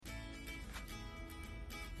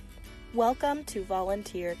Welcome to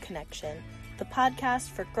Volunteer Connection, the podcast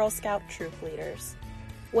for Girl Scout troop leaders.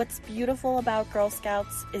 What's beautiful about Girl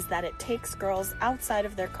Scouts is that it takes girls outside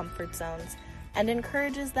of their comfort zones and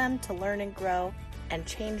encourages them to learn and grow and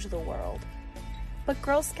change the world. But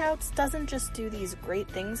Girl Scouts doesn't just do these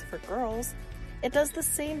great things for girls, it does the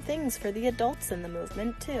same things for the adults in the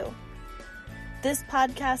movement too. This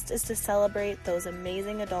podcast is to celebrate those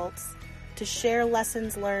amazing adults, to share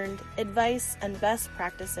lessons learned, advice, and best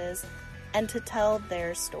practices, and to tell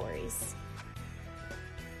their stories.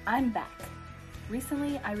 I'm back.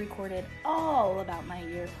 Recently, I recorded all about my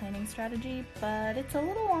year planning strategy, but it's a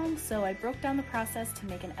little long, so I broke down the process to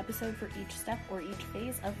make an episode for each step or each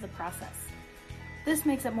phase of the process. This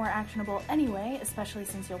makes it more actionable anyway, especially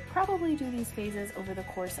since you'll probably do these phases over the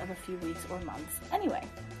course of a few weeks or months anyway.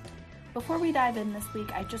 Before we dive in this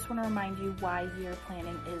week, I just want to remind you why year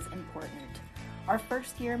planning is important. Our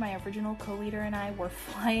first year, my original co-leader and I were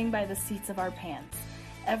flying by the seats of our pants.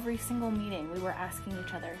 Every single meeting, we were asking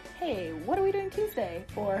each other, hey, what are we doing Tuesday?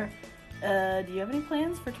 Or, do you have any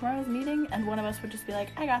plans for tomorrow's meeting? And one of us would just be like,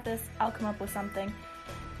 I got this, I'll come up with something.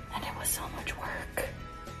 And it was so much work.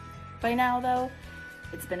 By now, though,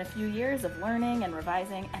 it's been a few years of learning and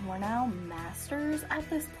revising, and we're now masters at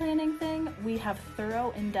this planning thing. We have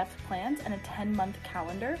thorough, in-depth plans and a 10-month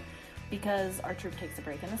calendar because our troop takes a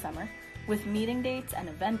break in the summer, with meeting dates and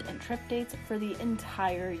event and trip dates for the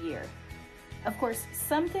entire year. Of course,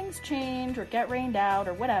 some things change or get rained out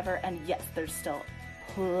or whatever, and yes, there's still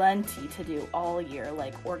plenty to do all year,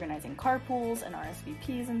 like organizing carpools and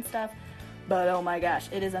RSVPs and stuff, but oh my gosh,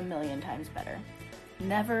 it is a million times better.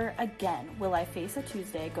 Never again will I face a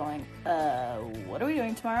Tuesday going, what are we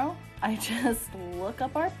doing tomorrow? I just look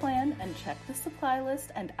up our plan and check the supply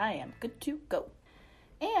list and I am good to go.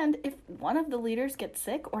 And if one of the leaders gets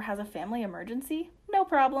sick or has a family emergency, no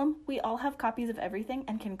problem. We all have copies of everything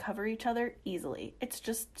and can cover each other easily. It's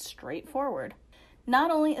just straightforward.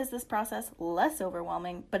 Not only is this process less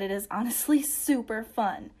overwhelming, but it is honestly super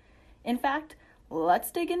fun. In fact,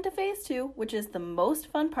 let's dig into phase 2, which is the most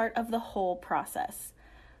fun part of the whole process.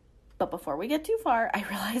 But before we get too far, I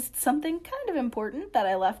realized something kind of important that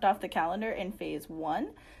I left off the calendar in phase 1.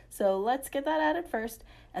 So let's get that added first,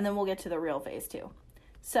 and then we'll get to the real phase 2.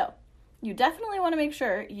 So, you definitely want to make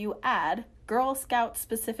sure you add Girl Scout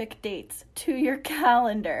specific dates to your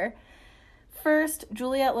calendar. First,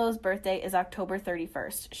 Juliette Lowe's birthday is October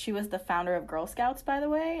 31st. She was the founder of Girl Scouts, by the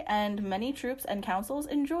way, and many troops and councils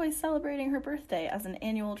enjoy celebrating her birthday as an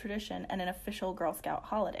annual tradition and an official Girl Scout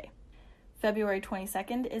holiday. February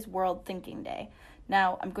 22nd is World Thinking Day.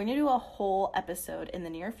 Now, I'm going to do a whole episode in the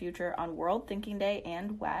near future on World Thinking Day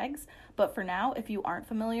and WAGs, but for now, if you aren't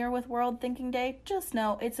familiar with World Thinking Day, just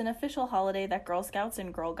know it's an official holiday that Girl Scouts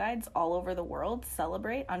and Girl Guides all over the world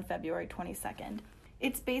celebrate on February 22nd.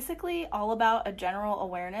 It's basically all about a general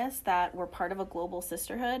awareness that we're part of a global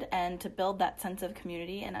sisterhood and to build that sense of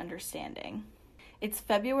community and understanding. It's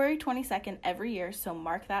February 22nd every year, so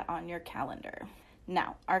mark that on your calendar.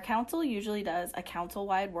 Now, our council usually does a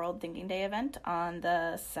council-wide World Thinking Day event on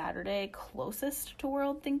the Saturday closest to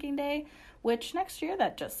World Thinking Day, which next year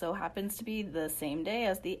that just so happens to be the same day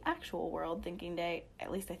as the actual World Thinking Day,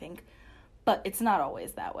 at least I think, but it's not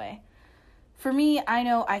always that way. For me, I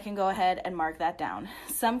know I can go ahead and mark that down.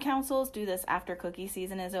 Some councils do this after cookie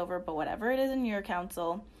season is over, but whatever it is in your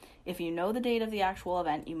council, if you know the date of the actual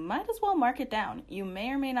event, you might as well mark it down. You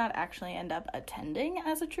may or may not actually end up attending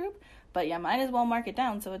as a troop, but you might as well mark it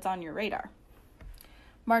down so it's on your radar.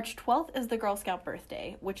 March 12th is the Girl Scout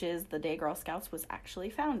birthday, which is the day Girl Scouts was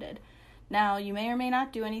actually founded. Now, you may or may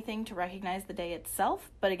not do anything to recognize the day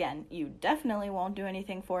itself, but again, you definitely won't do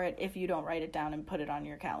anything for it if you don't write it down and put it on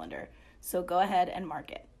your calendar. So go ahead and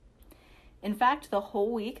mark it. In fact, the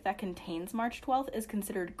whole week that contains March 12th is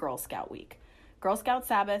considered Girl Scout week. Girl Scout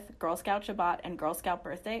Sabbath, Girl Scout Shabbat, and Girl Scout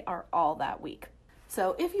birthday are all that week.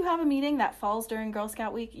 So if you have a meeting that falls during Girl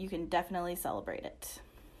Scout week, you can definitely celebrate it.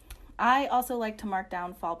 I also like to mark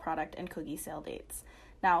down fall product and cookie sale dates.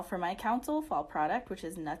 Now, for my council, fall product, which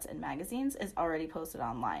is nuts and magazines, is already posted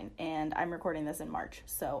online, and I'm recording this in March.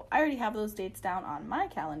 So I already have those dates down on my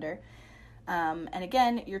calendar. And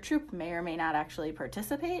again, your troop may or may not actually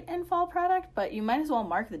participate in fall product, but you might as well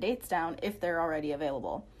mark the dates down if they're already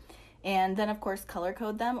available. And then, of course, color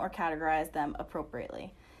code them or categorize them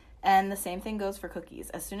appropriately. And the same thing goes for cookies.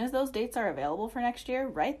 As soon as those dates are available for next year,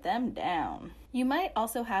 write them down. You might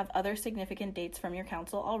also have other significant dates from your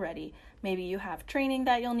council already. Maybe you have training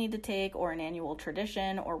that you'll need to take or an annual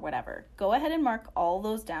tradition or whatever. Go ahead and mark all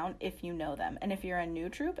those down if you know them. And if you're a new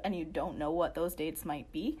troop and you don't know what those dates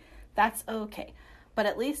might be, that's okay. but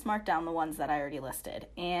at least mark down the ones that I already listed.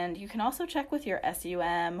 And you can also check with your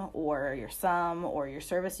SUM or your SUM or your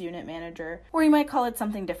service unit manager, or you might call it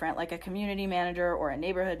something different like a community manager or a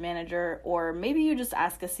neighborhood manager, or maybe you just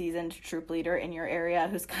ask a seasoned troop leader in your area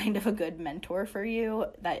who's kind of a good mentor for you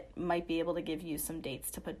that might be able to give you some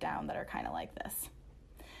dates to put down that are kind of like this.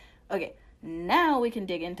 Okay, now we can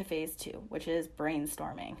dig into phase 2, which is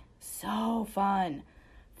brainstorming. So fun.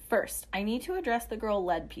 First, I need to address the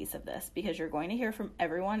girl-led piece of this because you're going to hear from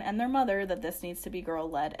everyone and their mother that this needs to be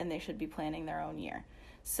girl-led and they should be planning their own year.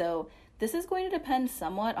 So this is going to depend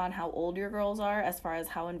somewhat on how old your girls are as far as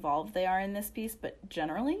how involved they are in this piece, but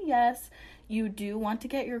generally, yes, you do want to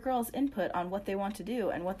get your girls' input on what they want to do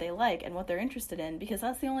and what they like and what they're interested in, because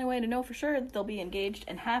that's the only way to know for sure that they'll be engaged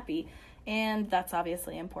and happy, and that's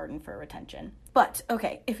obviously important for retention. But,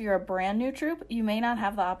 okay, if you're a brand new troop, you may not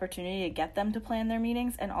have the opportunity to get them to plan their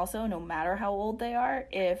meetings, and also, no matter how old they are,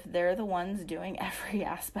 if they're the ones doing every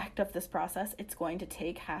aspect of this process, it's going to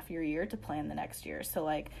take half your year to plan the next year. So,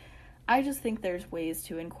 I just think there's ways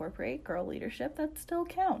to incorporate girl leadership that still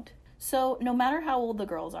count. So, no matter how old the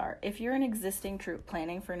girls are, if you're an existing troop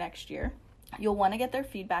planning for next year, you'll want to get their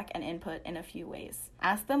feedback and input in a few ways.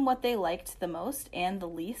 Ask them what they liked the most and the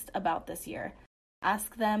least about this year.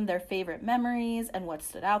 Ask them their favorite memories and what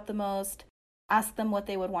stood out the most. Ask them what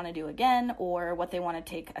they would want to do again or what they want to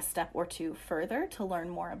take a step or two further to learn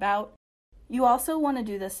more about. You also want to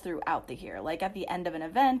do this throughout the year, like at the end of an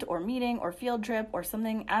event or meeting or field trip or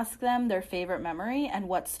something. Ask them their favorite memory and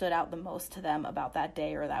what stood out the most to them about that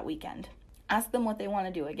day or that weekend. Ask them what they want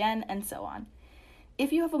to do again, and so on.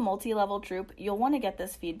 If you have a multi-level troop, you'll want to get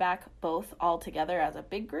this feedback both all together as a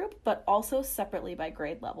big group, but also separately by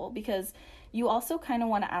grade level, because you also kind of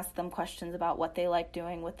want to ask them questions about what they like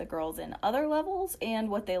doing with the girls in other levels and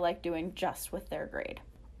what they like doing just with their grade.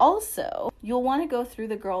 Also, you'll want to go through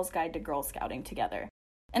the Girls Guide to Girl Scouting together.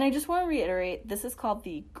 And I just want to reiterate, this is called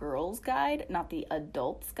the Girls Guide, not the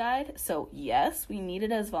Adults Guide. So yes, we need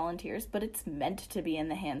it as volunteers, but it's meant to be in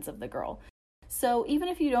the hands of the girl. So even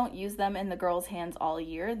if you don't use them in the girls' hands all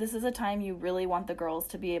year, this is a time you really want the girls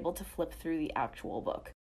to be able to flip through the actual book.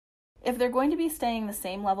 If they're going to be staying the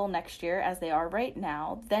same level next year as they are right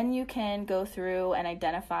now, then you can go through and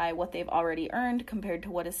identify what they've already earned compared to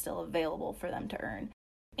what is still available for them to earn.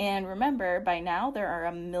 And remember, by now there are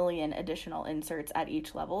 1 million additional inserts at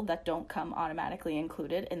each level that don't come automatically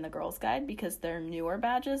included in the Girls Guide because they're newer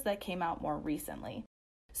badges that came out more recently.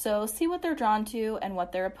 So see what they're drawn to and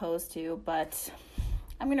what they're opposed to, but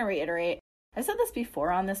I'm going to reiterate, I said this before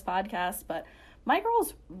on this podcast, but my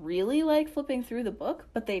girls really like flipping through the book,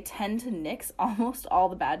 but they tend to nix almost all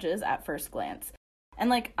the badges at first glance.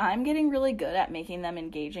 And I'm getting really good at making them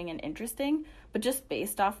engaging and interesting, but just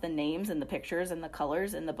based off the names and the pictures and the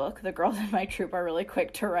colors in the book, the girls in my troop are really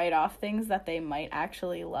quick to write off things that they might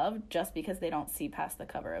actually love just because they don't see past the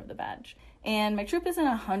cover of the badge. And my troop isn't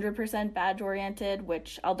 100% badge oriented,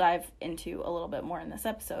 which I'll dive into a little bit more in this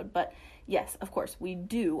episode, but yes, of course, we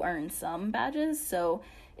do earn some badges, so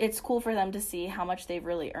it's cool for them to see how much they've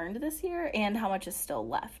really earned this year and how much is still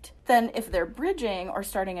left. Then if they're bridging or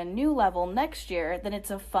starting a new level next year, then it's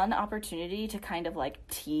a fun opportunity to kind of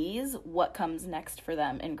tease what comes next for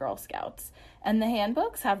them in Girl Scouts. And the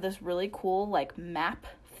handbooks have this really cool map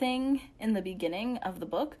thing in the beginning of the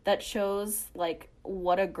book that shows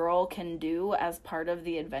what a girl can do as part of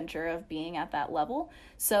the adventure of being at that level.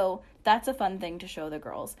 So that's a fun thing to show the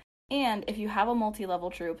girls. And if you have a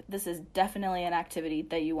multi-level troop, this is definitely an activity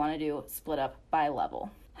that you want to do split up by level.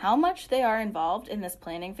 How much they are involved in this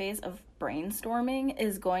planning phase of brainstorming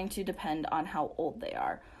is going to depend on how old they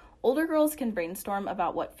are. Older girls can brainstorm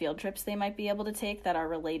about what field trips they might be able to take that are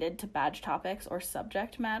related to badge topics or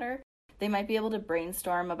subject matter. They might be able to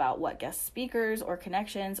brainstorm about what guest speakers or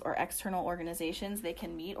connections or external organizations they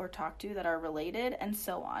can meet or talk to that are related, and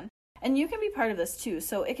so on. And you can be part of this too,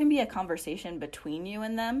 so it can be a conversation between you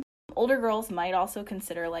and them. Older girls might also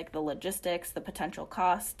consider the logistics, the potential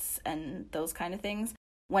costs, and those kind of things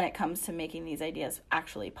when it comes to making these ideas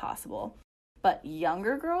actually possible. But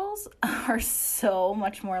younger girls are so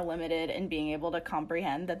much more limited in being able to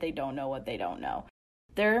comprehend that they don't know what they don't know.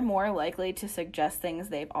 They're more likely to suggest things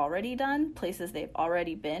they've already done, places they've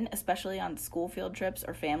already been, especially on school field trips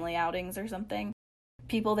or family outings or something.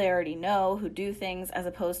 People they already know who do things as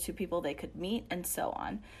opposed to people they could meet, and so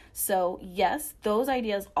on. So yes, those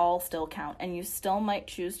ideas all still count, and you still might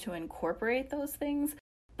choose to incorporate those things,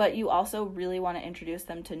 but you also really want to introduce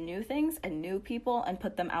them to new things and new people and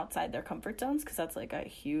put them outside their comfort zones, because that's a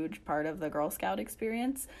huge part of the Girl Scout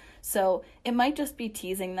experience. So it might just be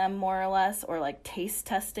teasing them more or less, or taste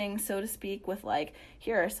testing, so to speak, with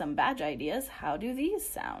here are some badge ideas, how do these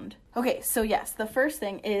sound? Okay, so yes, the first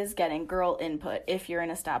thing is getting girl input if you're an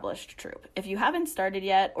established troop. If you haven't started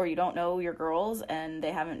yet or you don't know your girls and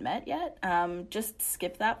they haven't met yet, just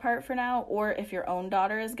skip that part for now. Or if your own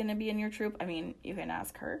daughter is going to be in your troop, I mean, you can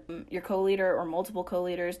ask her. Your co-leader or multiple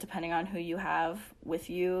co-leaders, depending on who you have with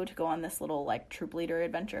you to go on this little like troop leader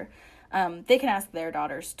adventure. They can ask their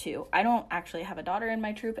daughters too. I don't actually have a daughter in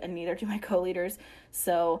my troop and neither do my co-leaders.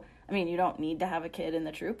 So, I mean, you don't need to have a kid in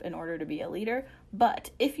the troop in order to be a leader. But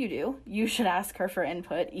if you do, you should ask her for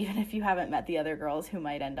input, even if you haven't met the other girls who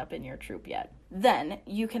might end up in your troop yet. Then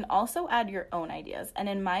you can also add your own ideas. And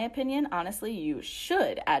in my opinion, honestly, you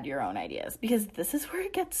should add your own ideas because this is where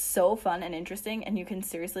it gets so fun and interesting and you can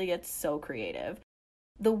seriously get so creative.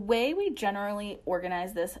 The way we generally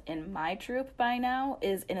organize this in my troop by now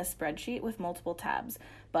is in a spreadsheet with multiple tabs,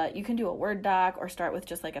 but you can do a Word doc or start with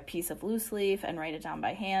just like a piece of loose leaf and write it down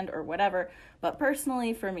by hand or whatever. But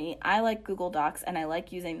personally for me, I like Google Docs and I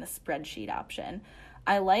like using the spreadsheet option.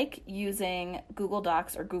 I like using Google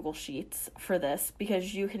Docs or Google Sheets for this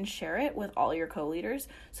because you can share it with all your co-leaders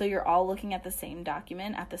so you're all looking at the same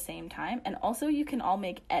document at the same time, and also you can all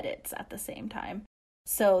make edits at the same time.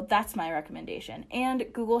 So that's my recommendation. And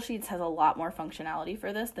Google Sheets has a lot more functionality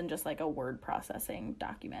for this than just like a word processing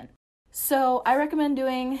document. So I recommend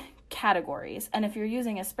doing categories. And if you're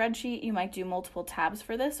using a spreadsheet, you might do multiple tabs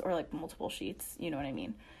for this or like multiple sheets. You know what I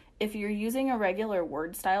mean? If you're using a regular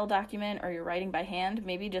Word style document or you're writing by hand,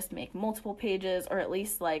 maybe just make multiple pages or at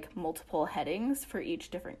least like multiple headings for each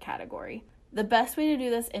different category. The best way to do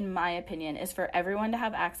this, in my opinion, is for everyone to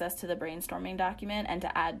have access to the brainstorming document and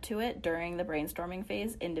to add to it during the brainstorming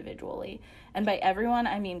phase individually. And by everyone,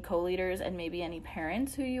 I mean co-leaders and maybe any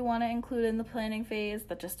parents who you want to include in the planning phase.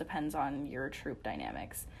 That just depends on your troop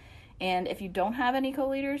dynamics. And if you don't have any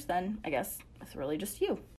co-leaders, then I guess it's really just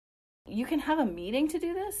you. You can have a meeting to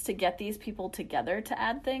do this, to get these people together to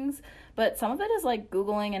add things, but some of it is like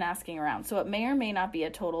Googling and asking around. So it may or may not be a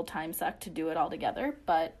total time suck to do it all together,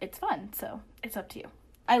 but it's fun, so it's up to you.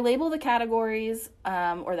 I label the categories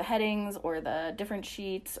or the headings or the different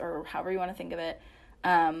sheets or however you want to think of it.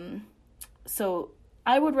 So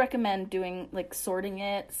I would recommend doing like sorting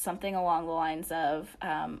it something along the lines of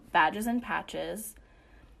badges and patches,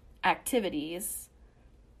 activities,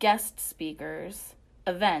 guest speakers,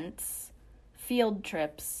 events, field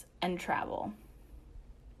trips, and travel.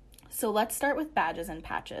 So let's start with badges and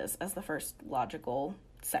patches as the first logical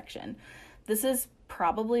section. This is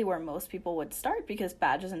probably where most people would start because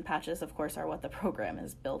badges and patches, of course, are what the program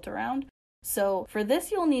is built around. So for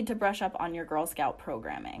this, you'll need to brush up on your Girl Scout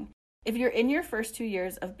programming. If you're in your first 2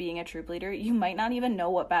 years of being a troop leader, you might not even know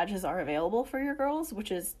what badges are available for your girls,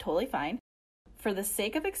 which is totally fine. For the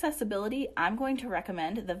sake of accessibility, I'm going to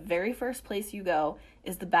recommend the very first place you go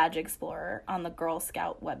is the Badge Explorer on the Girl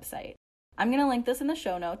Scout website. I'm going to link this in the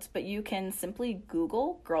show notes, but you can simply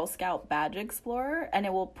Google Girl Scout Badge Explorer and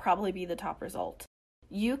it will probably be the top result.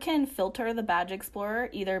 You can filter the Badge Explorer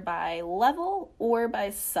either by level or by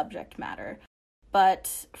subject matter.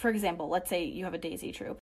 But for example, let's say you have a Daisy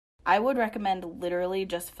troop. I would recommend literally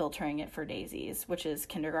just filtering it for daisies, which is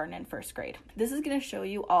kindergarten and first grade. This is going to show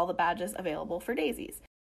you all the badges available for daisies.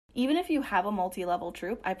 Even if you have a multi-level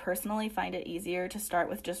troop, I personally find it easier to start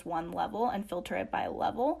with just one level and filter it by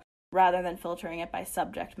level rather than filtering it by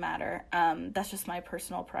subject matter. That's just my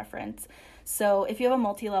personal preference. So if you have a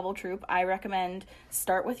multi-level troop, I recommend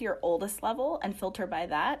start with your oldest level and filter by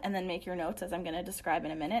that, and then make your notes as I'm going to describe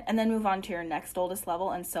in a minute, and then move on to your next oldest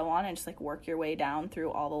level and so on, and just like work your way down through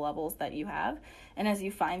all the levels that you have. And as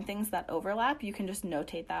you find things that overlap, you can just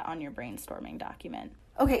notate that on your brainstorming document.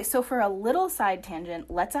 Okay, so for a little side tangent,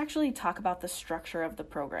 let's actually talk about the structure of the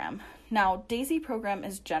program. Now, Daisy program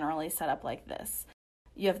is generally set up like this.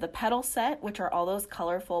 You have the petal set, which are all those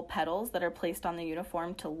colorful petals that are placed on the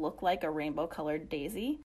uniform to look like a rainbow-colored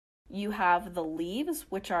daisy. You have the leaves,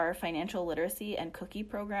 which are financial literacy and cookie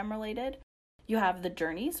program related. You have the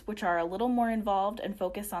journeys, which are a little more involved and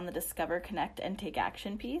focus on the discover, connect, and take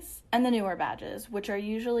action piece. And the newer badges, which are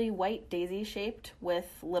usually white daisy-shaped with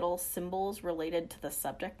little symbols related to the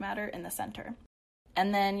subject matter in the center.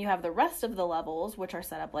 And then you have the rest of the levels, which are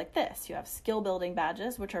set up like this. You have skill building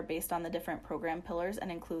badges, which are based on the different program pillars and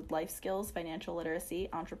include life skills, financial literacy,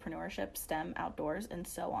 entrepreneurship, STEM, outdoors, and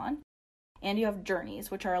so on. And you have journeys,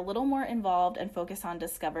 which are a little more involved and focus on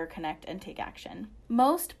discover, connect, and take action.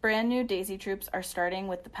 Most brand new Daisy troops are starting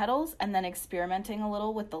with the petals and then experimenting a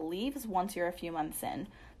little with the leaves once you're a few months in.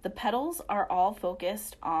 The petals are all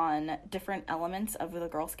focused on different elements of the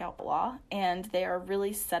Girl Scout law, and they are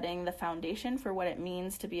really setting the foundation for what it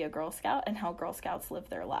means to be a Girl Scout and how Girl Scouts live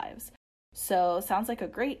their lives. So sounds like a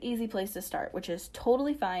great, easy place to start, which is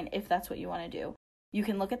totally fine if that's what you want to do. You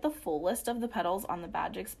can look at the full list of the petals on the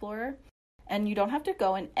Badge Explorer, and you don't have to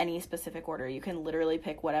go in any specific order. You can literally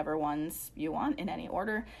pick whatever ones you want in any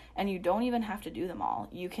order, and you don't even have to do them all.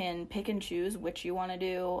 You can pick and choose which you want to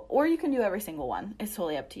do, or you can do every single one. It's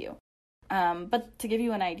totally up to you. But to give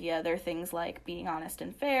you an idea, there are things like being honest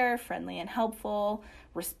and fair, friendly and helpful,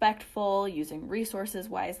 respectful, using resources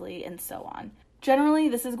wisely, and so on. Generally,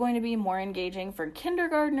 this is going to be more engaging for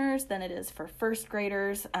kindergartners than it is for first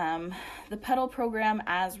graders. The Petal program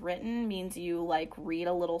as written means you read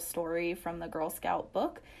a little story from the Girl Scout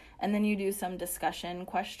book, and then you do some discussion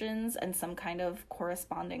questions and some kind of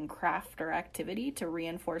corresponding craft or activity to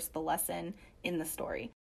reinforce the lesson in the story.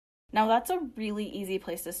 Now, that's a really easy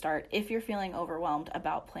place to start if you're feeling overwhelmed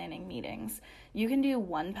about planning meetings. You can do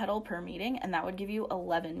 1 petal per meeting, and that would give you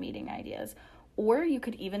 11 meeting ideas. Or you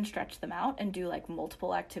could even stretch them out and do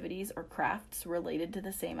multiple activities or crafts related to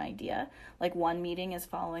the same idea. One meeting is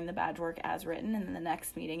following the badge work as written, and then the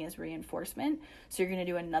next meeting is reinforcement. So you're going to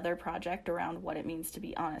do another project around what it means to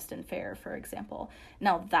be honest and fair, for example.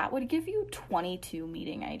 Now that would give you 22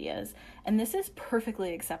 meeting ideas. And this is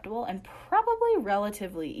perfectly acceptable and probably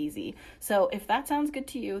relatively easy. So if that sounds good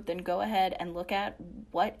to you, then go ahead and look at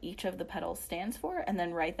what each of the petals stands for and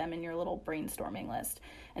then write them in your little brainstorming list.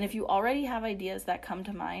 And if you already have ideas that come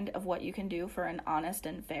to mind of what you can do for an honest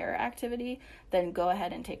and fair activity, then go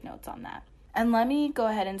ahead and take notes on that. And let me go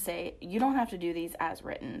ahead and say, you don't have to do these as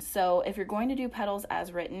written. So if you're going to do petals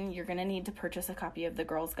as written, you're going to need to purchase a copy of the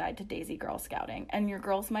Girl's Guide to Daisy Girl Scouting. And your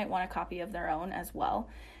girls might want a copy of their own as well.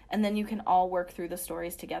 And then you can all work through the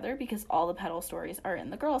stories together because all the petal stories are in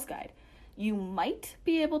the Girl's Guide. You might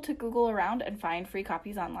be able to Google around and find free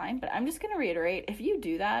copies online, but I'm just going to reiterate, if you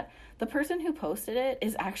do that, the person who posted it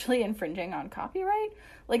is actually infringing on copyright.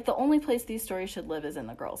 The only place these stories should live is in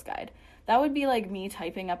the Girl's Guide. That would be like me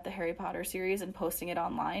typing up the Harry Potter series and posting it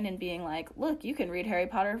online and being like, look, you can read Harry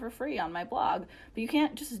Potter for free on my blog, but you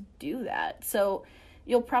can't just do that. So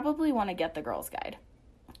you'll probably want to get the Girl's Guide.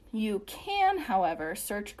 You can, however,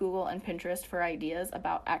 search Google and Pinterest for ideas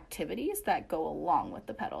about activities that go along with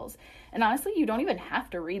the petals. And honestly, you don't even have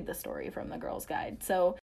to read the story from the Girl's Guide.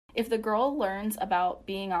 So if the girl learns about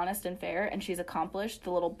being honest and fair and she's accomplished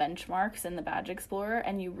the little benchmarks in the Badge Explorer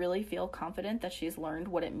and you really feel confident that she's learned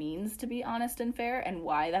what it means to be honest and fair and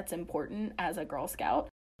why that's important as a Girl Scout,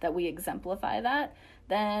 that we exemplify that,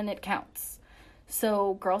 then it counts.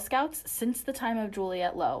 So Girl Scouts, since the time of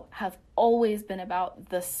Juliette Lowe, have always been about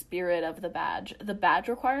the spirit of the badge. The badge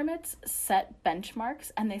requirements set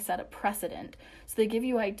benchmarks and they set a precedent. So they give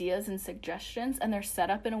you ideas and suggestions, and they're set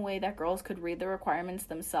up in a way that girls could read the requirements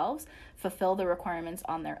themselves, fulfill the requirements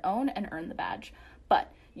on their own, and earn the badge.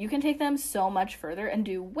 But you can take them so much further and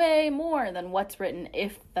do way more than what's written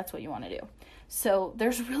if that's what you want to do. So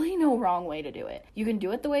there's really no wrong way to do it. You can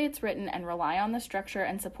do it the way it's written and rely on the structure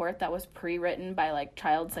and support that was pre-written by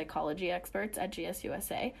child psychology experts at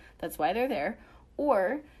GSUSA. That's why they're there.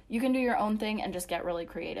 Or you can do your own thing and just get really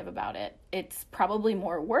creative about it. It's probably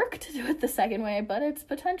more work to do it the second way, but it's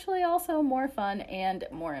potentially also more fun and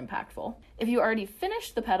more impactful. If you already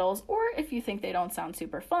finished the petals, or if you think they don't sound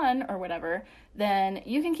super fun or whatever, then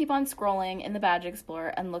you can keep on scrolling in the Badge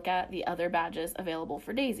Explorer and look at the other badges available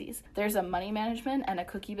for daisies. There's a money management and a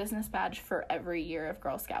cookie business badge for every year of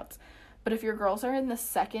Girl Scouts. But if your girls are in the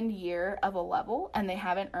second year of a level and they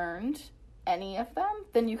haven't earned any of them,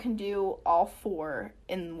 then you can do all 4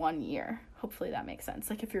 in 1 year. Hopefully that makes sense.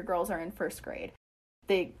 If your girls are in first grade,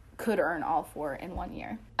 they could earn all 4 in 1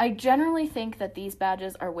 year. I generally think that these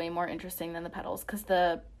badges are way more interesting than the petals because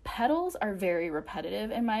the petals are very repetitive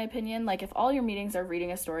in my opinion. If all your meetings are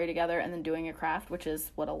reading a story together and then doing a craft, which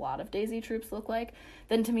is what a lot of Daisy troops look like,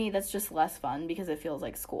 then to me that's just less fun because it feels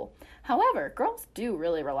like school. However, girls do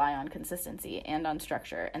really rely on consistency and on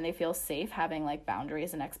structure, and they feel safe having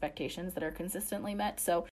boundaries and expectations that are consistently met.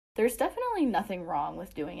 So there's definitely nothing wrong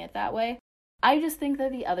with doing it that way. I just think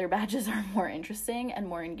that the other badges are more interesting and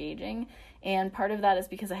more engaging, and part of that is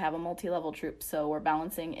because I have a multi-level troop, so we're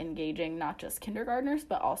balancing engaging not just kindergartners,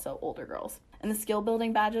 but also older girls. And the skill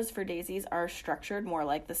building badges for daisies are structured more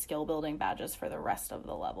like the skill building badges for the rest of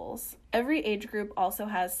the levels. Every age group also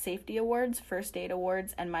has safety awards, first aid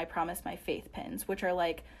awards, and My Promise, My Faith pins, which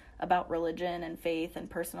are about religion and faith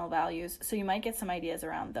and personal values, so you might get some ideas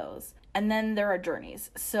around those. And then there are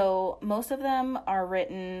journeys. So most of them are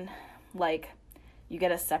written you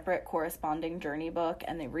get a separate corresponding journey book,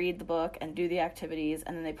 and they read the book and do the activities,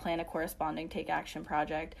 and then they plan a corresponding take action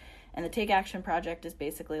project. And the take action project is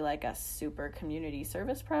basically a super community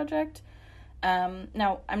service project.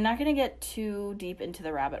 Now, I'm not going to get too deep into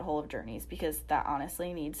the rabbit hole of journeys because that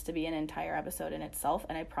honestly needs to be an entire episode in itself,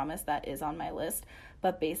 and I promise that is on my list.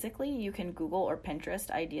 But basically, you can Google or Pinterest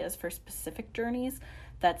ideas for specific journeys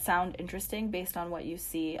that sound interesting based on what you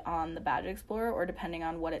see on the Badge Explorer, or depending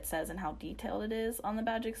on what it says and how detailed it is on the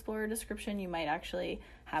Badge Explorer description, you might actually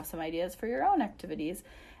have some ideas for your own activities.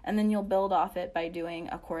 And then you'll build off it by doing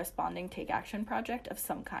a corresponding take action project of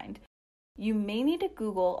some kind. You may need to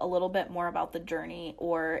Google a little bit more about the journey,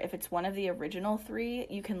 or if it's one of the original 3,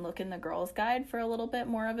 you can look in the Girls Guide for a little bit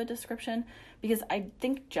more of a description, because I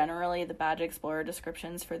think generally the Badge Explorer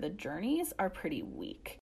descriptions for the journeys are pretty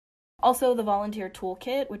weak. Also, the Volunteer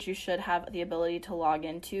Toolkit, which you should have the ability to log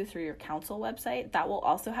into through your council website, that will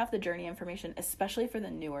also have the journey information, especially for the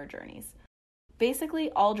newer journeys. Basically,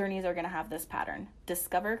 all journeys are going to have this pattern: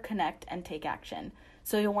 discover, connect, and take action.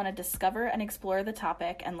 So you'll want to discover and explore the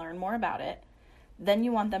topic and learn more about it. Then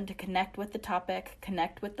you want them to connect with the topic,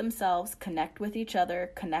 connect with themselves, connect with each other,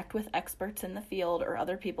 connect with experts in the field or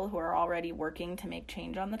other people who are already working to make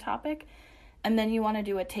change on the topic. And then you want to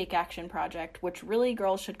do a take action project, which really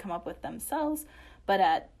girls should come up with themselves, but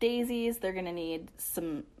at Daisy's, they're going to need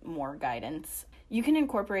some more guidance. You can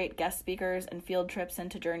incorporate guest speakers and field trips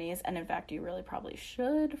into journeys, and in fact, you really probably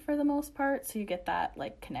should for the most part, so you get that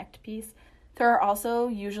connect piece. There are also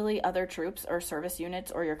usually other troops or service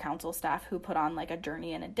units or your council staff who put on a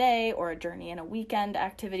journey in a day or a journey in a weekend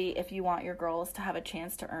activity if you want your girls to have a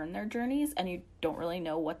chance to earn their journeys and you don't really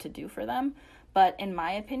know what to do for them. But in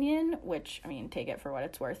my opinion, which, take it for what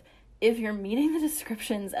it's worth, if you're meeting the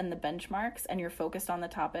descriptions and the benchmarks and you're focused on the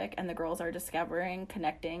topic and the girls are discovering,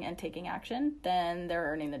 connecting, and taking action, then they're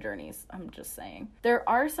earning the journeys. I'm just saying. There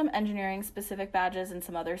are some engineering-specific badges and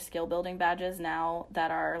some other skill-building badges now that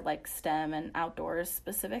are STEM and outdoors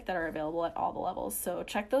specific that are available at all the levels. So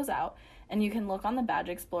check those out. And you can look on the Badge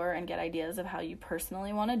Explorer and get ideas of how you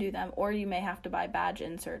personally want to do them, or you may have to buy badge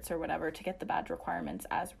inserts or whatever to get the badge requirements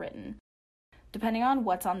as written. Depending on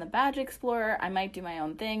what's on the Badge Explorer, I might do my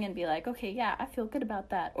own thing and be like, okay, yeah, I feel good about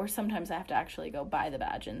that. Or sometimes I have to actually go buy the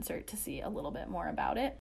badge insert to see a little bit more about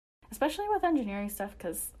it. Especially with engineering stuff,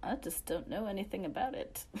 because I just don't know anything about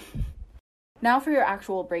it. Now for your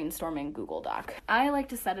actual brainstorming Google Doc. I like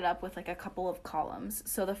to set it up with a couple of columns.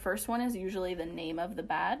 So the first one is usually the name of the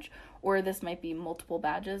badge, or this might be multiple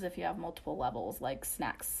badges if you have multiple levels, like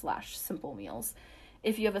snacks/simple meals.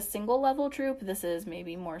 If you have a single level troop, this is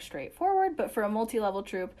maybe more straightforward, but for a multi-level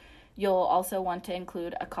troop, you'll also want to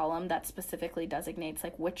include a column that specifically designates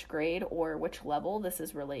which grade or which level this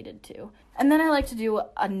is related to. And then I like to do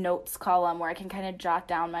a notes column where I can kind of jot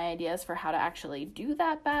down my ideas for how to actually do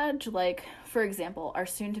that badge. For example, our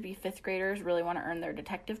soon-to-be 5th graders really want to earn their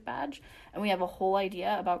detective badge, and we have a whole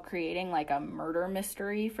idea about creating a murder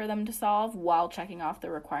mystery for them to solve while checking off the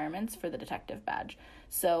requirements for the detective badge.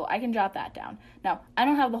 So I can jot that down. Now, I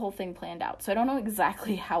don't have the whole thing planned out, so I don't know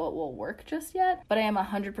exactly how it will work just yet, but I am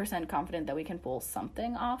 100% confident that we can pull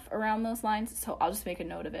something off around those lines, so I'll just make a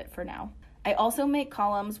note of it for now. I also make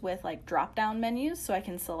columns with drop-down menus so I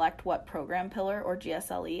can select what program pillar or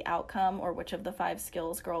GSLE outcome or which of the 5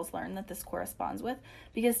 skills girls learn that this corresponds with,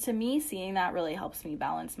 because to me, seeing that really helps me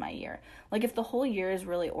balance my year. If the whole year is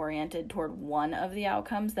really oriented toward one of the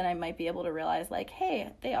outcomes, then I might be able to realize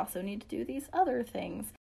hey, they also need to do these other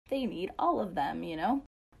things. They need all of them,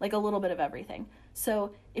 a little bit of everything.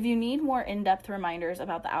 So if you need more in-depth reminders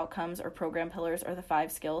about the outcomes or program pillars or the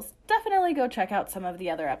 5 skills, definitely go check out some of the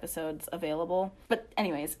other episodes available. But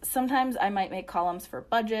anyways, sometimes I might make columns for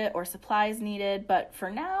budget or supplies needed, but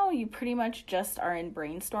for now, you pretty much just are in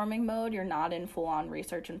brainstorming mode. You're not in full-on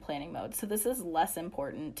research and planning mode. So this is less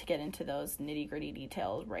important to get into those nitty-gritty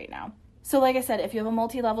details right now. So like I said, if you have a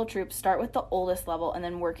multi-level troop, start with the oldest level and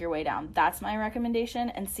then work your way down. That's my recommendation,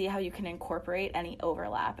 and see how you can incorporate any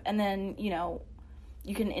overlap. And then,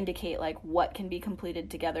 you can indicate what can be completed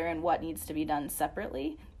together and what needs to be done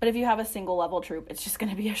separately. But if you have a single level troop, it's just going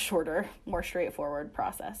to be a shorter, more straightforward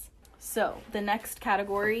process. So the next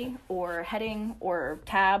category or heading or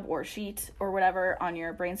tab or sheet or whatever on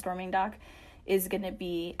your brainstorming doc is going to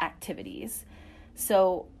be activities.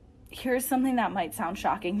 So here's something that might sound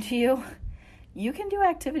shocking to you. You can do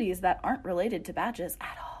activities that aren't related to badges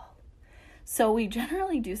at all. So we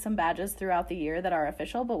generally do some badges throughout the year that are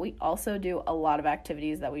official, but we also do a lot of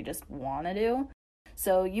activities that we just want to do.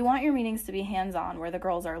 So you want your meetings to be hands-on, where the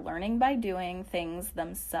girls are learning by doing things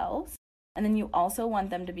themselves. And then you also want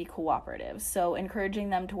them to be cooperative, so encouraging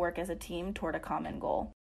them to work as a team toward a common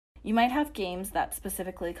goal. You might have games that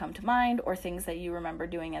specifically come to mind, or things that you remember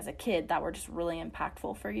doing as a kid that were just really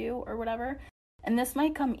impactful for you or whatever. And this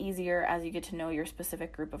might come easier as you get to know your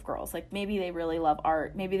specific group of girls. Like maybe they really love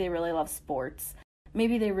art, maybe they really love sports,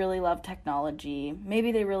 maybe they really love technology,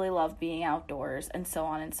 maybe they really love being outdoors, and so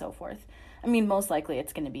on and so forth. I mean, most likely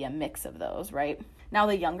it's going to be a mix of those, right? Now,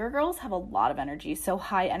 the younger girls have a lot of energy, so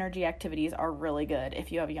high energy activities are really good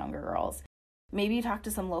if you have younger girls. Maybe talk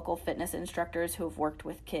to some local fitness instructors who have worked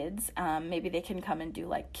with kids. Maybe they can come and do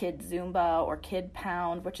like kid Zumba or kid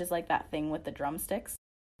pound, which is like that thing with the drumsticks,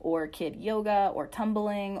 or kid yoga or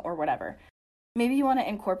tumbling or whatever. Maybe you want to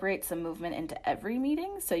incorporate some movement into every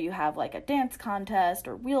meeting, so you have like a dance contest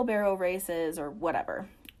or wheelbarrow races or whatever.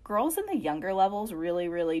 Girls in the younger levels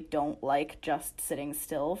really don't like just sitting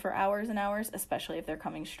still for hours and hours, especially if they're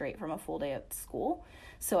coming straight from a full day at school.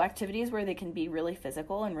 So activities where they can be really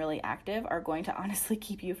physical and really active are going to honestly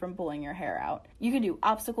keep you from pulling your hair out. You can do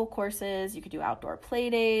obstacle courses, you could do outdoor play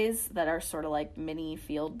days that are sort of like mini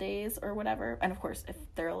field days or whatever. And of course, if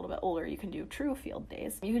they're a little bit older, you can do true field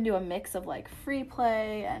days. You can do a mix of like free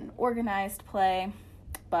play and organized play,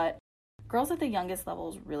 but girls at the youngest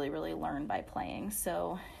levels really learn by playing.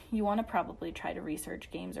 So you want to probably try to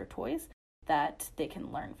research games or toys that they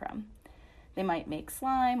can learn from. They might make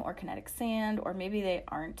slime or kinetic sand, or maybe they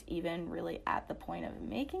aren't even really at the point of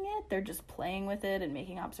making it. They're just playing with it and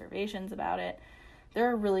making observations about it.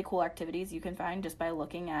 There are really cool activities you can find just by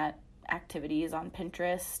looking at activities on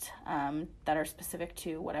Pinterest that are specific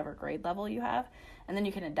to whatever grade level you have. And then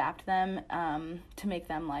you can adapt them to make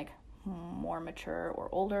them like more mature or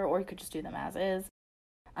older, or you could just do them as is.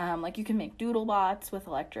 Like you can make doodle bots with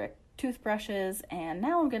electric toothbrushes, and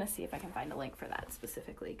now I'm going to see if I can find a link for that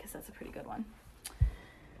specifically, because that's a pretty good one.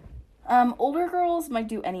 Older girls might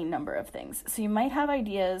do any number of things. So you might have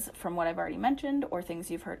ideas from what I've already mentioned, or things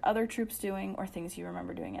you've heard other troops doing, or things you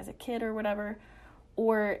remember doing as a kid or whatever.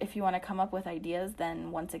 Or if you want to come up with ideas,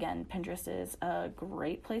 then once again, Pinterest is a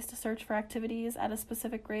great place to search for activities at a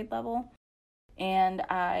specific grade level. And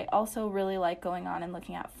I also really like going on and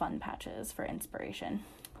looking at fun patches for inspiration.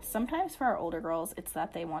 Sometimes for our older girls, it's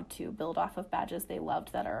that they want to build off of badges they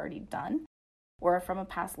loved that are already done, or from a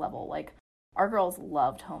past level. Like our girls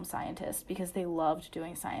loved Home Scientist because they loved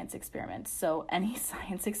doing science experiments. So any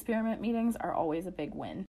science experiment meetings are always a big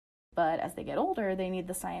win. But as they get older, they need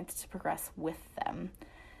the science to progress with them.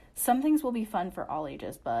 Some things will be fun for all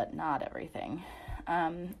ages, but not everything.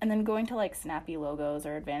 And then going to like Snappy Logos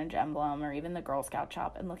or Advantage Emblem or even the Girl Scout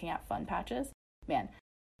shop and looking at fun patches. Man,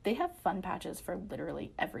 they have fun patches for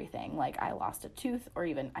literally everything. Like I lost a tooth, or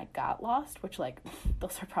even I got lost, which like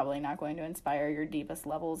those are probably not going to inspire your deepest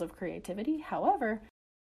levels of creativity. However,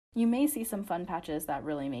 you may see some fun patches that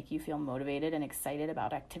really make you feel motivated and excited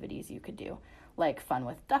about activities you could do, like fun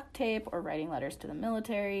with duct tape or writing letters to the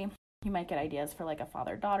military. You might get ideas for like a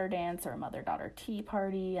father-daughter dance or a mother-daughter tea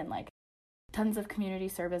party, and like tons of community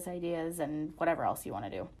service ideas and whatever else you want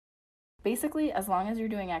to do. Basically, as long as you're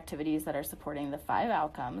doing activities that are supporting the 5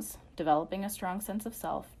 outcomes, developing a strong sense of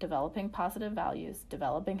self, developing positive values,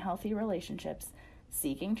 developing healthy relationships,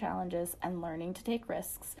 seeking challenges, and learning to take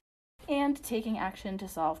risks, and taking action to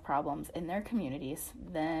solve problems in their communities,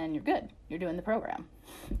 then you're good. You're doing the program.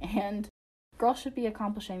 And girls should be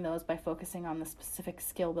accomplishing those by focusing on the specific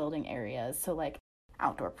skill building areas. So like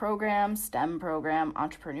outdoor programs, STEM program,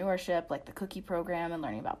 entrepreneurship, like the cookie program, and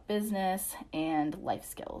learning about business and life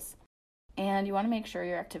skills. And you want to make sure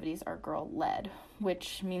your activities are girl-led,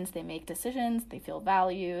 which means they make decisions, they feel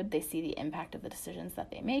valued, they see the impact of the decisions that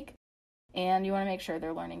they make, and you want to make sure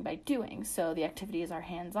they're learning by doing. So the activities are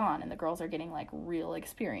hands-on and the girls are getting like real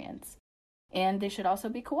experience. And they should also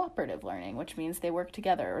be cooperative learning, which means they work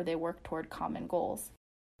together or they work toward common goals.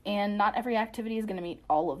 And not every activity is going to meet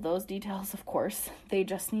all of those details, of course. They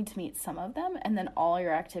just need to meet some of them, and then all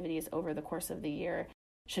your activities over the course of the year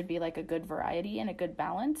should be like a good variety and a good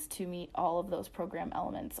balance to meet all of those program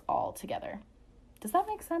elements all together. Does that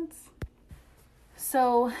make sense?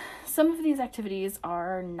 So some of these activities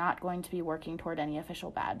are not going to be working toward any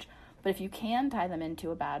official badge, but if you can tie them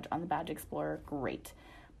into a badge on the Badge Explorer, great.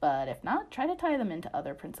 But if not, try to tie them into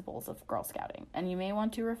other principles of Girl Scouting. And you may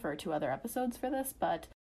want to refer to other episodes for this, but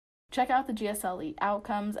check out the GSLE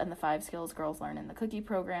outcomes and the 5 skills girls learn in the cookie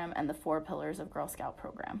program and the 4 pillars of Girl Scout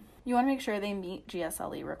program. You want to make sure they meet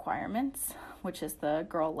GSLE requirements, which is the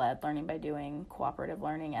girl-led learning by doing, cooperative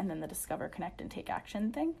learning, and then the discover, connect, and take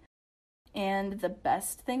action thing. And the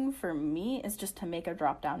best thing for me is just to make a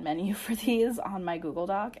drop-down menu for these on my Google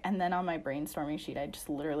Doc, and then on my brainstorming sheet, I just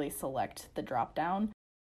literally select the drop-down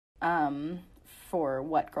for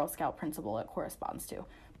what Girl Scout principle it corresponds to.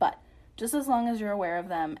 But just as long as you're aware of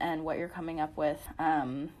them and what you're coming up with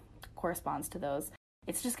corresponds to those,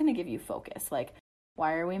 it's just going to give you focus. Like,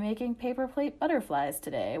 Why are we making paper plate butterflies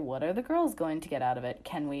today? What are the girls going to get out of it?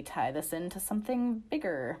 Can we tie this into something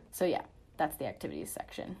bigger? So yeah, that's the activities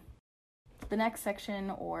section. The next section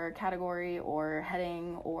or category or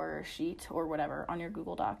heading or sheet or whatever on your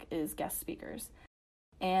Google Doc is guest speakers.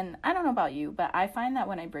 And I don't know about you, but I find that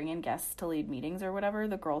when I bring in guests to lead meetings or whatever,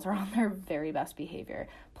 the girls are on their very best behavior.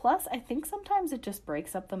 Plus, I think sometimes it just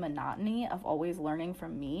breaks up the monotony of always learning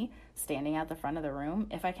from me standing at the front of the room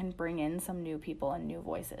if I can bring in some new people and new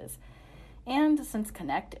voices. And since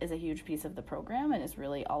Connect is a huge piece of the program and is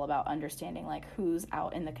really all about understanding like who's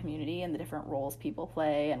out in the community and the different roles people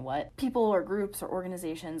play and what people or groups or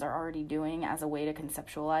organizations are already doing as a way to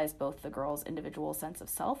conceptualize both the girls' individual sense of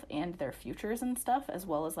self and their futures and stuff, as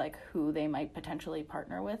well as like who they might potentially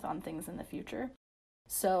partner with on things in the future.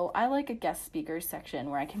 So I like a guest speakers section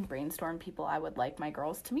where I can brainstorm people I would like my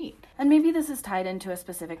girls to meet. And maybe this is tied into a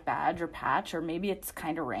specific badge or patch, or maybe it's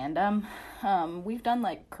kind of random. We've done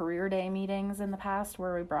like career day meetings in the past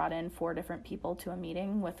where we brought in 4 different people to a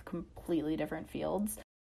meeting with completely different fields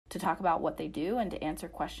to talk about what they do and to answer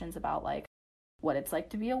questions about like what it's like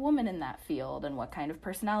to be a woman in that field and what kind of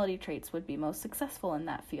personality traits would be most successful in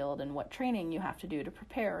that field and what training you have to do to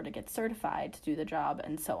prepare or to get certified to do the job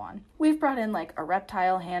and so on. We've brought in like a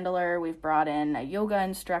reptile handler, we've brought in a yoga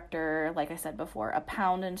instructor, like I said before, a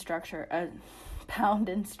pound instructor, a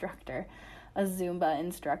Zumba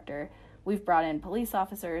instructor. We've brought in police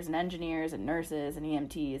officers and engineers and nurses and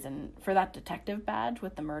EMTs, and for that detective badge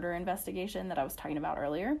with the murder investigation that I was talking about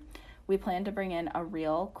earlier, we plan to bring in a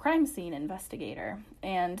real crime scene investigator.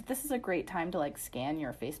 And this is a great time to like scan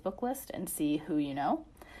your Facebook list and see who you know.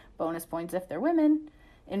 Bonus points if they're women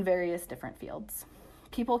in various different fields.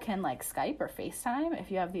 People can like Skype or FaceTime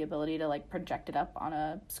if you have the ability to like project it up on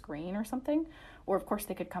a screen or something. Or of course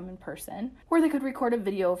they could come in person, or they could record a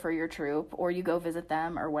video for your troop, or you go visit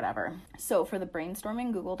them or whatever. So for the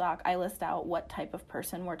brainstorming Google Doc, I list out what type of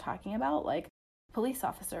person we're talking about, like police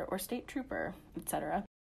officer or state trooper, etc.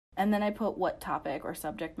 And then I put what topic or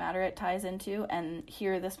subject matter it ties into, and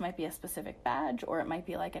here this might be a specific badge, or it might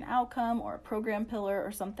be like an outcome or a program pillar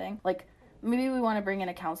or something. Like maybe we want to bring in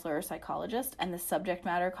a counselor or psychologist, and the subject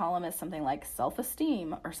matter column is something like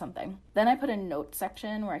self-esteem or something. Then I put a note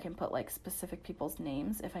section where I can put like specific people's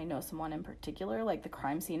names if I know someone in particular, like the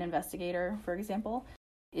crime scene investigator, for example,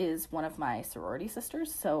 is one of my sorority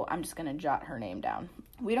sisters, so I'm just going to jot her name down.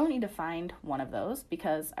 We don't need to find one of those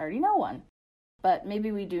because I already know one. But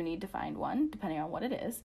maybe we do need to find one, depending on what it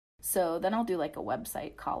is. So then I'll do like a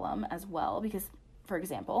website column as well, because, for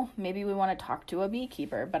example, maybe we want to talk to a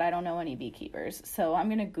beekeeper, but I don't know any beekeepers. So I'm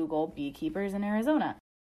going to Google beekeepers in Arizona.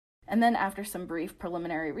 And then after some brief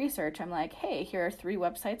preliminary research, I'm like, hey, here are 3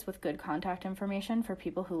 websites with good contact information for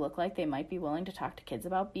people who look like they might be willing to talk to kids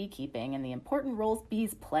about beekeeping and the important roles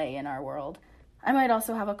bees play in our world. I might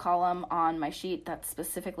also have a column on my sheet that's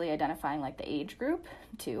specifically identifying like the age group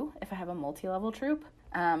too, if I have a multi-level troop,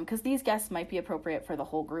 because these guests might be appropriate for the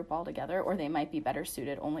whole group altogether, or they might be better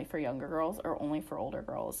suited only for younger girls or only for older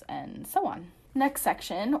girls, and so on. Next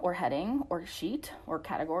section or heading or sheet or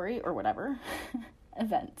category or whatever,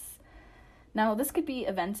 events. Now this could be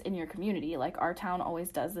events in your community, like our town always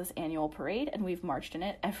does this annual parade and we've marched in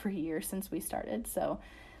it every year since we started, so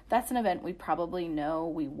that's an event we probably know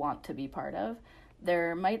we want to be part of.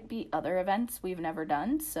 There might be other events we've never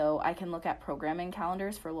done, so I can look at programming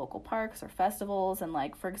calendars for local parks or festivals, and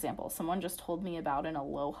like, for example, someone just told me about an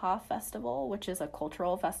Aloha Festival, which is a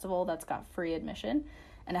cultural festival that's got free admission,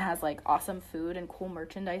 and it has like awesome food and cool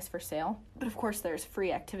merchandise for sale. But of course there's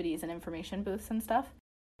free activities and information booths and stuff.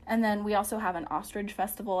 And then we also have an ostrich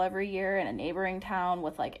festival every year in a neighboring town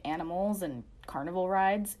with like animals and carnival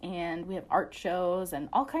rides, and we have art shows and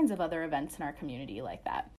all kinds of other events in our community like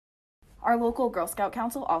that. Our local Girl Scout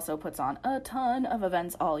Council also puts on a ton of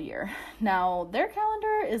events all year. Now, their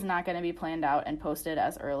calendar is not going to be planned out and posted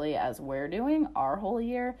as early as we're doing our whole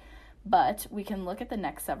year, but we can look at the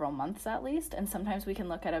next several months at least, and sometimes we can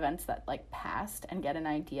look at events that like passed and get an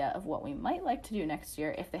idea of what we might like to do next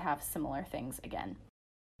year if they have similar things again.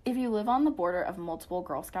 If you live on the border of multiple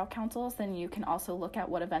Girl Scout councils, then you can also look at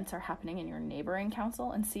what events are happening in your neighboring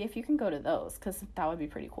council and see if you can go to those, because that would be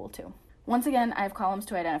pretty cool too. Once again, I have columns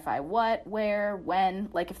to identify what, where, when,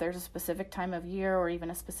 like if there's a specific time of year or even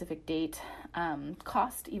a specific date,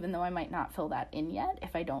 cost, even though I might not fill that in yet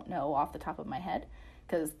if I don't know off the top of my head,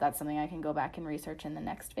 because that's something I can go back and research in the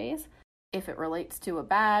next phase, if it relates to a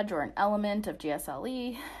badge or an element of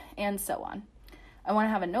GSLE, and so on. I want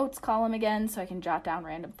to have a notes column again so I can jot down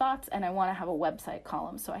random thoughts, and I want to have a website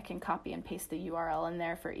column so I can copy and paste the URL in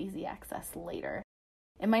there for easy access later.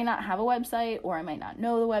 It might not have a website, or I might not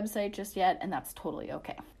know the website just yet, and that's totally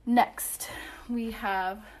okay. Next, we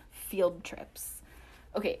have field trips.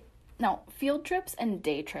 Okay, now field trips and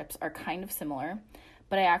day trips are kind of similar,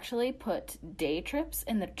 but I actually put day trips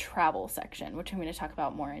in the travel section, which I'm going to talk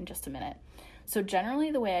about more in just a minute. So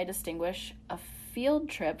generally, the way I distinguish a field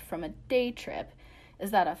trip from a day trip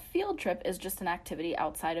is that a field trip is just an activity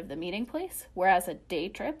outside of the meeting place, whereas a day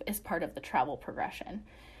trip is part of the travel progression.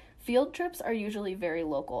 Field trips are usually very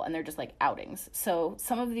local, and they're just like outings. So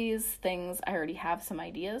some of these things I already have some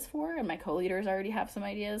ideas for, and my co-leaders already have some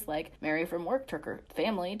ideas, like Mary from work took her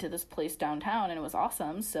family to this place downtown and it was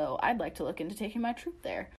awesome, so I'd like to look into taking my troop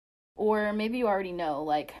there. Or maybe you already know,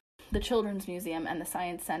 like the Children's Museum and the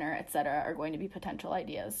Science Center, etc. are going to be potential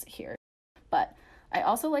ideas here. But I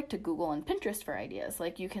also like to Google and Pinterest for ideas.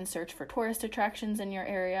 Like you can search for tourist attractions in your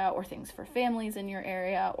area, or things for families in your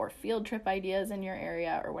area, or field trip ideas in your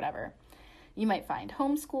area, or whatever. You might find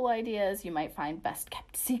homeschool ideas, you might find best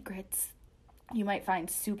kept secrets, you might find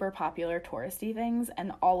super popular touristy things,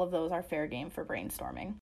 and all of those are fair game for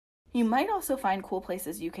brainstorming. You might also find cool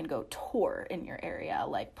places you can go tour in your area,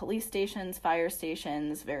 like police stations, fire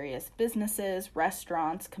stations, various businesses,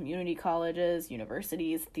 restaurants, community colleges,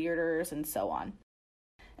 universities, theaters, and so on.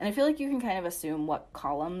 And I feel like you can kind of assume what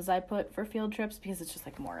columns I put for field trips because it's just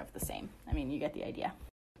like more of the same. I mean, you get the idea.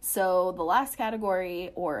 So the last category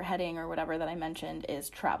or heading or whatever that I mentioned is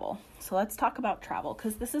travel. So let's talk about travel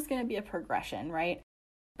because this is going to be a progression, right?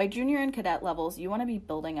 By junior and cadet levels, you want to be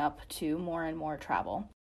building up to more and more travel.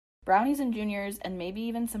 Brownies and juniors and maybe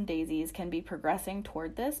even some daisies can be progressing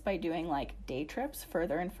toward this by doing like day trips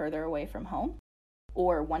further and further away from home,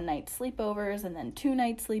 or one-night sleepovers and then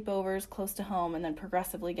two-night sleepovers close to home, and then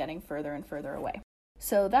progressively getting further and further away.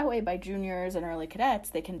 So that way, by juniors and early cadets,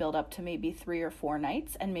 they can build up to maybe 3 or 4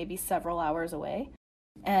 nights and maybe several hours away.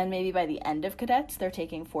 And maybe by the end of cadets, they're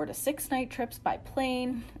taking 4 to 6 night trips by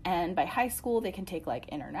plane, and by high school, they can take like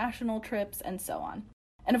international trips and so on.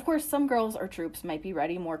 And of course, some girls or troops might be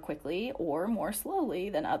ready more quickly or more slowly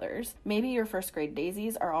than others. Maybe your first grade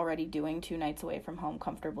daisies are already doing 2 nights away from home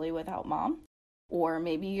comfortably without mom. Or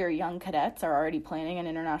maybe your young cadets are already planning an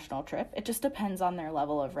international trip. It just depends on their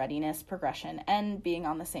level of readiness, progression, and being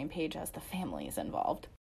on the same page as the families involved.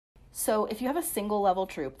 So if you have a single level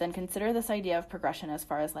troop, then consider this idea of progression as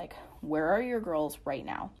far as like, where are your girls right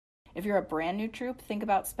now? If you're a brand new troop, think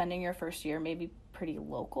about spending your first year maybe pretty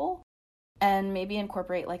local, and maybe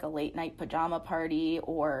incorporate like a late night pajama party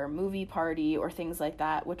or movie party or things like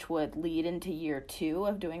that, which would lead into year 2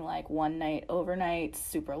 of doing like one night overnight,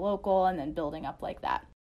 super local, and then building up like that.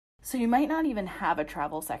 So you might not even have a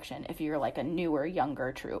travel section if you're like a newer,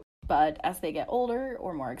 younger troop, but as they get older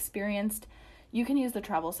or more experienced, you can use the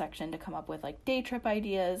travel section to come up with like day trip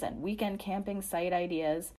ideas and weekend camping site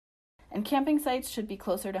ideas. And camping sites should be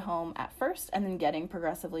closer to home at first and then getting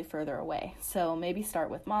progressively further away. So maybe start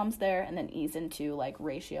with moms there and then ease into like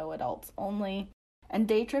ratio adults only. And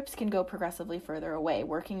day trips can go progressively further away,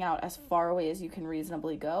 working out as far away as you can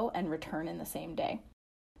reasonably go and return in the same day.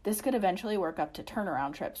 This could eventually work up to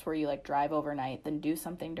turnaround trips where you like drive overnight, then do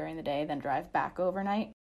something during the day, then drive back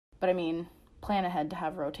overnight. But I mean, plan ahead to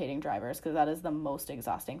have rotating drivers because that is the most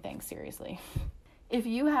exhausting thing, seriously. If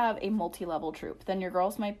you have a multi-level troop, then your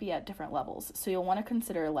girls might be at different levels, so you'll want to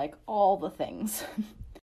consider like all the things.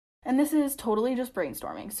 And this is totally just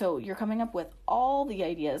brainstorming, so you're coming up with all the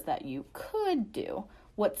ideas that you could do,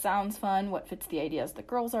 what sounds fun, what fits the ideas the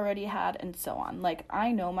girls already had, and so on. Like,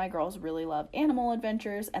 I know my girls really love animal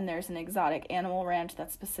adventures, and there's an exotic animal ranch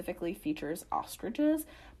that specifically features ostriches,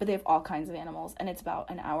 but they have all kinds of animals, and it's about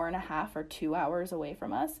an hour and a half or 2 hours away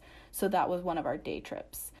from us, so that was one of our day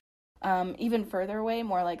trips. Even further away,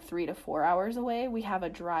 more like 3 to 4 hours away, we have a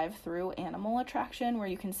drive-through animal attraction where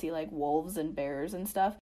you can see like wolves and bears and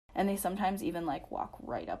stuff, and they sometimes even like walk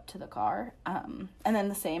right up to the car. And then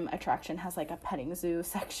the same attraction has like a petting zoo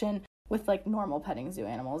section with like normal petting zoo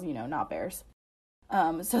animals, you know, not bears.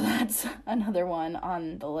 So that's another one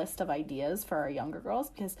on the list of ideas for our younger girls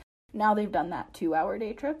because now they've done that 2-hour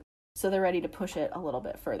day trip, so they're ready to push it a little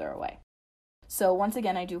bit further away. So once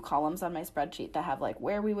again, I do columns on my spreadsheet that have like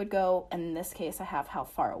where we would go, and in this case I have how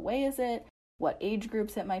far away is it, what age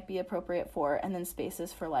groups it might be appropriate for, and then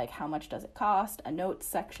spaces for like how much does it cost, a notes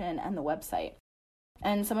section, and the website.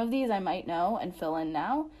 And some of these I might know and fill in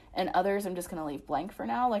now, and others I'm just going to leave blank for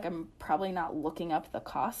now. Like I'm probably not looking up the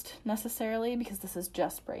cost necessarily because this is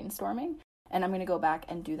just brainstorming, and I'm going to go back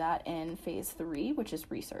and do that in phase 3, which is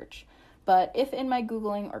research. But if in my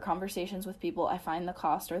Googling or conversations with people I find the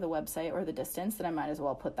cost or the website or the distance, then I might as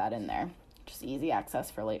well put that in there. Just easy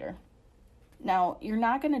access for later. Now, you're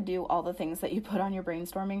not going to do all the things that you put on your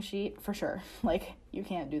brainstorming sheet, for sure. Like, you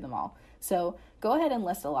can't do them all. So go ahead and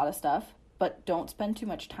list a lot of stuff, but don't spend too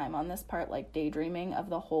much time on this part, like daydreaming of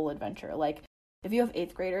the whole adventure. Like, if you have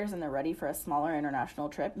 8th graders and they're ready for a smaller international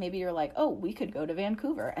trip, maybe you're like, oh, we could go to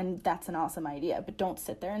Vancouver, and that's an awesome idea. But don't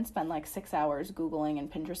sit there and spend like 6 hours Googling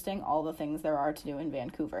and Pinteresting all the things there are to do in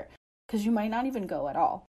Vancouver, because you might not even go at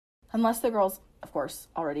all. Unless the girls, of course,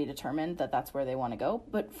 already determined that that's where they want to go.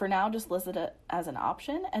 But for now, just list it as an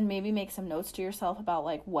option and maybe make some notes to yourself about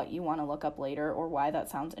like what you want to look up later or why that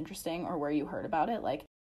sounds interesting or where you heard about it. Like,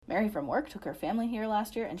 Mary from work took her family here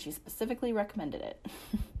last year and she specifically recommended it.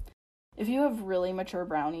 If you have really mature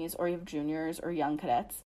brownies or you have juniors or young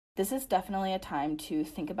cadets, this is definitely a time to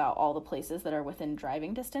think about all the places that are within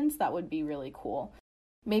driving distance. That would be really cool.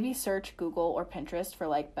 Maybe search Google or Pinterest for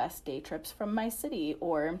like best day trips from my city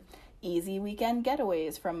or easy weekend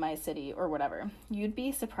getaways from my city or whatever. You'd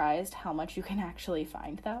be surprised how much you can actually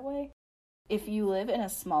find that way. If you live in a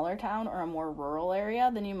smaller town or a more rural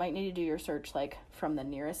area, then you might need to do your search like from the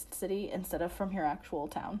nearest city instead of from your actual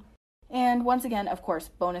town. And once again, of course,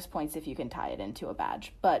 bonus points if you can tie it into a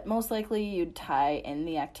badge. But most likely you'd tie in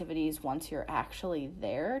the activities once you're actually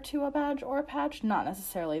there to a badge or a patch, not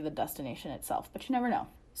necessarily the destination itself, but you never know.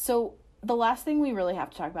 So the last thing we really have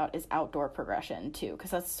to talk about is outdoor progression too,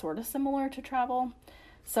 because that's sort of similar to travel.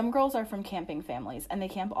 Some girls are from camping families and they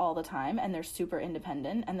camp all the time and they're super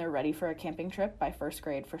independent and they're ready for a camping trip by 1st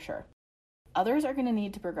grade for sure. Others are going to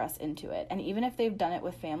need to progress into it, and even if they've done it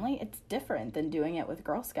with family, it's different than doing it with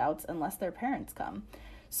Girl Scouts unless their parents come.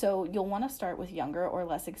 So you'll want to start with younger or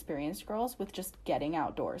less experienced girls with just getting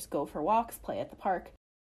outdoors. Go for walks, play at the park.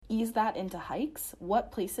 Ease that into hikes.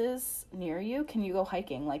 What places near you can you go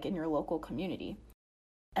hiking, like in your local community?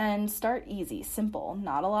 And start easy, simple,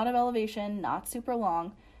 not a lot of elevation, not super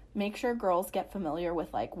long. Make sure girls get familiar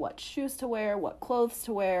with like what shoes to wear, what clothes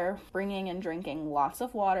to wear, bringing and drinking lots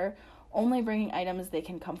of water, only bringing items they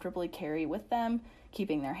can comfortably carry with them,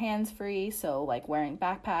 keeping their hands free, so like wearing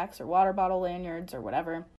backpacks or water bottle lanyards or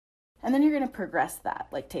whatever. And then you're going to progress that,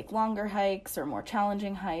 like take longer hikes or more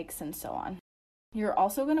challenging hikes and so on. You're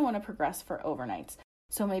also going to want to progress for overnights.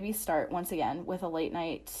 So maybe start once again with a late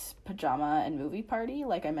night pajama and movie party,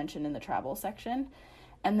 like I mentioned in the travel section,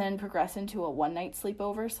 and then progress into a one-night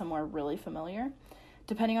sleepover somewhere really familiar.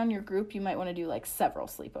 Depending on your group, you might want to do like several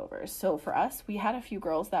sleepovers. So for us, we had a few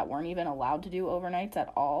girls that weren't even allowed to do overnights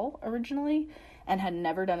at all originally and had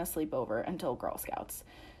never done a sleepover until Girl Scouts.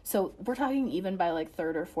 So we're talking even by like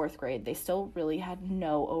 3rd or 4th grade, they still really had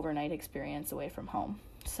no overnight experience away from home.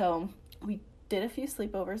 So we did a few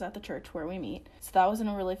sleepovers at the church where we meet. So that was in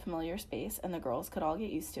a really familiar space and the girls could all get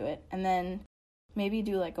used to it. And then maybe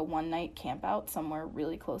do like a one-night camp out somewhere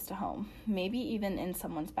really close to home, maybe even in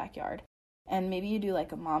someone's backyard. And maybe you do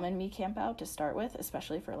like a mom and me camp out to start with,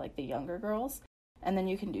 especially for like the younger girls. And then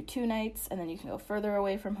you can do 2 nights and then you can go further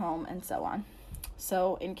away from home and so on.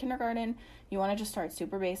 So in kindergarten, you want to just start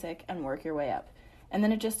super basic and work your way up. And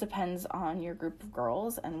then it just depends on your group of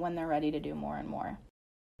girls and when they're ready to do more and more.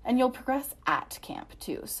 And you'll progress at camp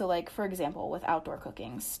too. So like, for example, with outdoor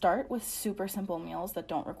cooking, start with super simple meals that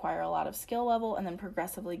don't require a lot of skill level and then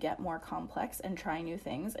progressively get more complex and try new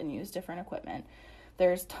things and use different equipment.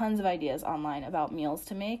 There's tons of ideas online about meals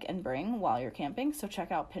to make and bring while you're camping, so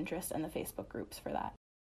check out Pinterest and the Facebook groups for that.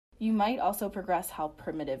 You might also progress how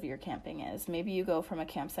primitive your camping is. Maybe you go from a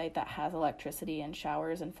campsite that has electricity and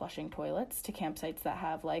showers and flushing toilets to campsites that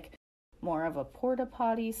have like more of a porta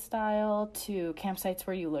potty style to campsites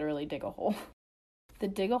where you literally dig a hole. The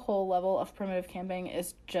dig a hole level of primitive camping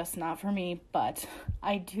is just not for me, but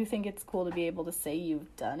I do think it's cool to be able to say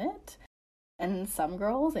you've done it. And some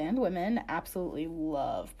girls and women absolutely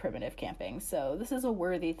love primitive camping, so this is a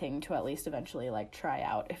worthy thing to at least eventually like try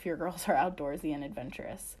out if your girls are outdoorsy and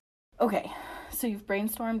adventurous. Okay, so you've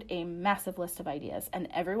brainstormed a massive list of ideas, and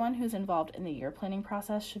everyone who's involved in the year planning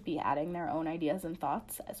process should be adding their own ideas and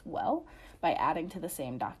thoughts as well by adding to the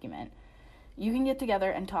same document. You can get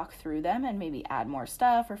together and talk through them and maybe add more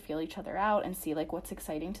stuff or feel each other out and see like what's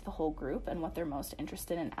exciting to the whole group and what they're most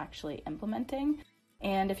interested in actually implementing.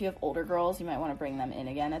 And if you have older girls, you might want to bring them in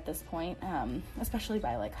again at this point, especially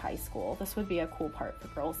by like high school. This would be a cool part for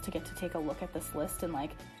girls to get to take a look at this list and like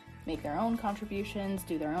make their own contributions,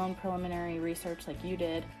 do their own preliminary research like you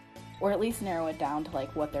did, or at least narrow it down to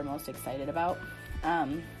like what they're most excited about.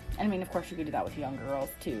 And I mean, of course you could do that with younger girls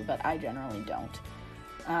too, but I generally don't.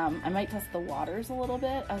 I might test the waters a little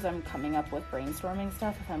bit as I'm coming up with brainstorming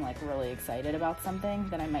stuff. If I'm like really excited about something,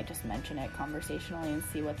 then I might just mention it conversationally and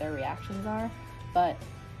see what their reactions are. But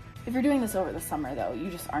If you're doing this over the summer, though,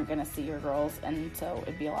 you just aren't going to see your girls, and so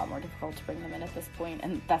it'd be a lot more difficult to bring them in at this point,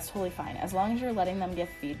 and that's totally fine. As long as you're letting them give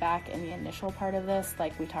feedback in the initial part of this,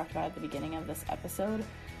 like we talked about at the beginning of this episode,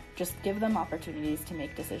 just give them opportunities to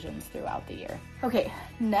make decisions throughout the year. Okay,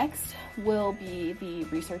 next will be the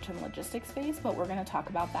research and logistics phase, but we're going to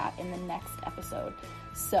talk about that in the next episode.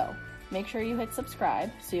 So make sure you hit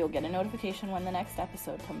subscribe so you'll get a notification when the next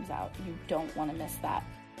episode comes out. You don't want to miss that.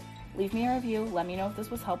 Leave me a review, let me know if this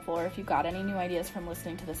was helpful or if you got any new ideas from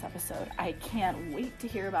listening to this episode. I can't wait to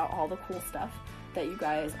hear about all the cool stuff that you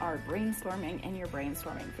guys are brainstorming in your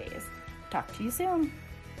brainstorming phase. Talk to you soon.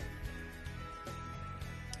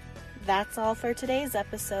 That's all for today's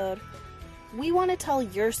episode. We want to tell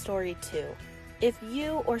your story too. If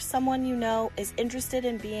you or someone you know is interested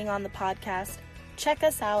in being on the podcast, check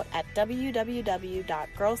us out at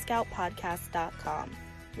www.girlscoutpodcast.com.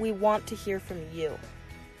 We want to hear from you.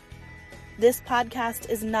 This podcast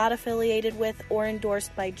is not affiliated with or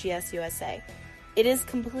endorsed by GSUSA. It is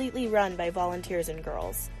completely run by volunteers and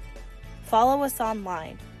girls. Follow us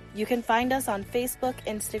online. You can find us on Facebook,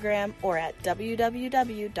 Instagram, or at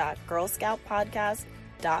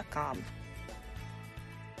www.girlscoutpodcast.com.